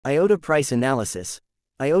IOTA price analysis.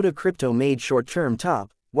 IOTA crypto made short-term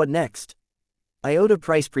top, what next? IOTA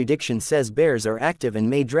price prediction says bears are active and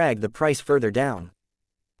may drag the price further down.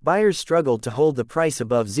 Buyers struggled to hold the price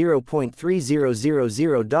above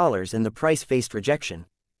 $0.3000 and the price faced rejection.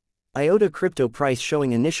 IOTA crypto price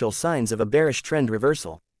showing initial signs of a bearish trend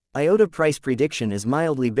reversal. IOTA price prediction is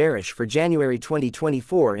mildly bearish for January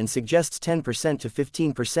 2024 and suggests 10% to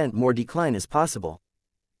 15% more decline is possible.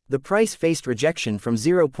 The price faced rejection from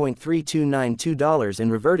 $0.3292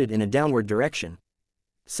 and reverted in a downward direction.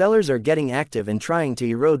 Sellers are getting active and trying to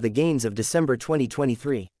erode the gains of December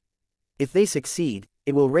 2023. If they succeed,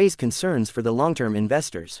 it will raise concerns for the long-term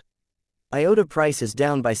investors. IOTA price is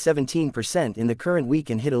down by 17% in the current week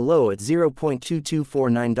and hit a low at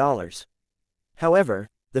 $0.2249. However,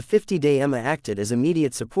 the 50-day EMA acted as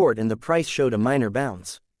immediate support and the price showed a minor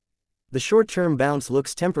bounce. The short-term bounce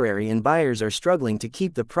looks temporary and buyers are struggling to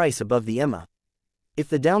keep the price above the EMA. If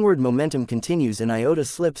the downward momentum continues and IOTA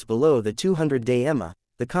slips below the 200-day EMA,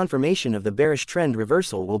 the confirmation of the bearish trend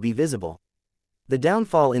reversal will be visible. The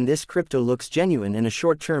downfall in this crypto looks genuine and a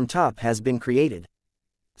short-term top has been created.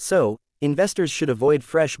 So, investors should avoid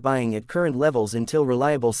fresh buying at current levels until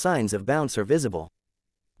reliable signs of bounce are visible.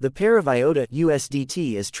 The pair of IOTA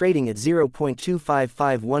USDT is trading at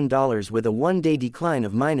 $0.2551 with a one-day decline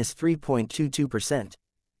of -3.22%.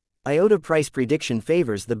 IOTA price prediction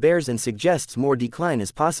favors the bears and suggests more decline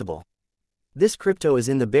is possible. This crypto is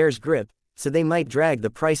in the bears' grip, so they might drag the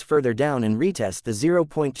price further down and retest the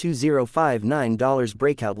 $0.2059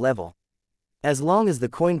 breakout level. As long as the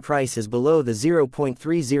coin price is below the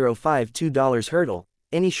 $0.3052 hurdle,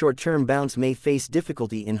 any short-term bounce may face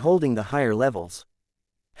difficulty in holding the higher levels.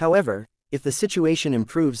 However, if the situation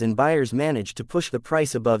improves and buyers manage to push the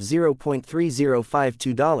price above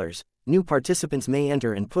 $0.3052, new participants may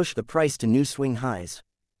enter and push the price to new swing highs.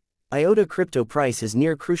 IOTA crypto price is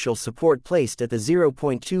near crucial support placed at the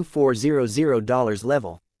 $0.2400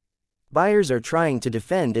 level. Buyers are trying to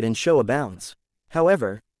defend it and show a bounce.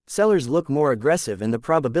 However, sellers look more aggressive and the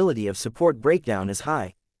probability of support breakdown is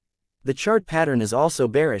high. The chart pattern is also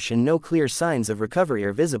bearish and no clear signs of recovery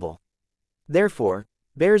are visible. Therefore,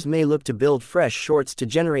 bears may look to build fresh shorts to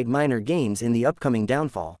generate minor gains in the upcoming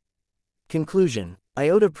downfall. Conclusion: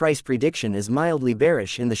 IOTA price prediction is mildly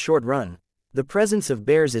bearish in the short run. The presence of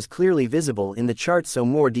bears is clearly visible in the chart, so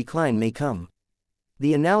more decline may come.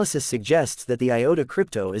 The analysis suggests that the IOTA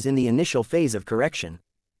crypto is in the initial phase of correction.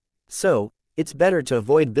 So, it's better to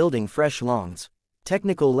avoid building fresh longs.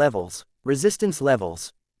 Technical levels: resistance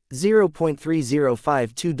levels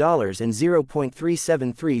 $0.3052 and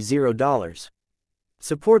 $0.3730.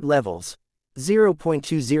 Support levels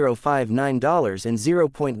 $0.2059 and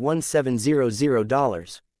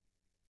 $0.1700.